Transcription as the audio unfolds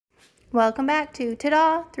Welcome back to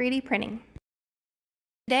Ta-da 3D Printing.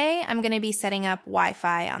 Today I'm going to be setting up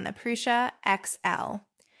Wi-Fi on the Prusa XL.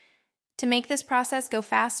 To make this process go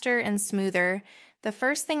faster and smoother, the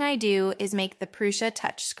first thing I do is make the Prusa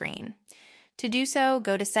touchscreen. To do so,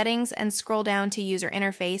 go to Settings and scroll down to User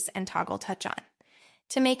Interface and toggle Touch On.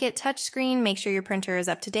 To make it touchscreen, make sure your printer is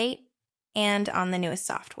up to date and on the newest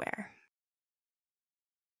software.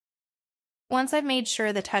 Once I've made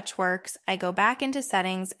sure the touch works, I go back into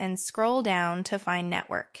Settings and scroll down to find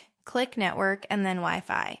Network. Click Network and then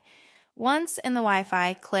Wi-Fi. Once in the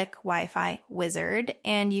Wi-Fi, click Wi-Fi Wizard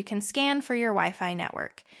and you can scan for your Wi-Fi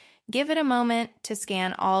network. Give it a moment to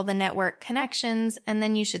scan all the network connections and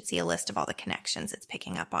then you should see a list of all the connections it's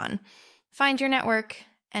picking up on. Find your network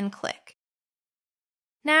and click.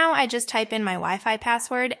 Now I just type in my Wi-Fi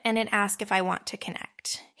password and it asks if I want to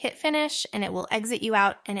connect. Hit finish and it will exit you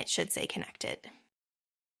out and it should say connected.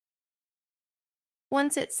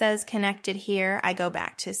 Once it says connected here, I go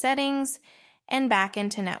back to Settings and back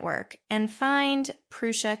into Network and find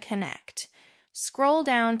Prusa Connect. Scroll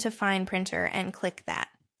down to find Printer and click that.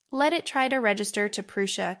 Let it try to register to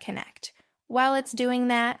Prusa Connect. While it's doing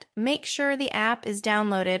that, make sure the app is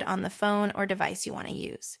downloaded on the phone or device you want to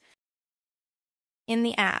use. In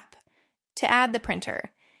the app, to add the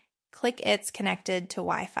printer, click It's connected to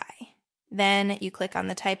Wi-Fi. Then you click on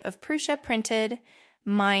the type of Prusa printed.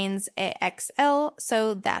 Mine's a XL,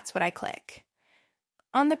 so that's what I click.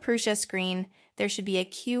 On the Prusa screen, there should be a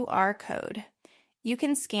QR code. You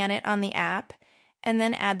can scan it on the app and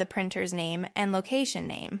then add the printer's name and location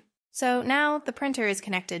name. So now the printer is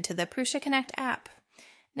connected to the Prusa Connect app.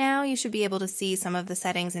 Now you should be able to see some of the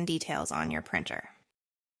settings and details on your printer.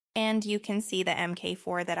 And you can see the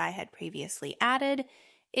MK4 that I had previously added.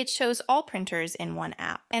 It shows all printers in one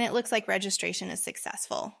app, and it looks like registration is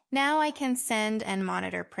successful. Now I can send and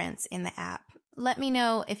monitor prints in the app. Let me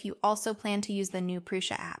know if you also plan to use the new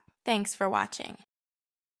Prusa app. Thanks for watching.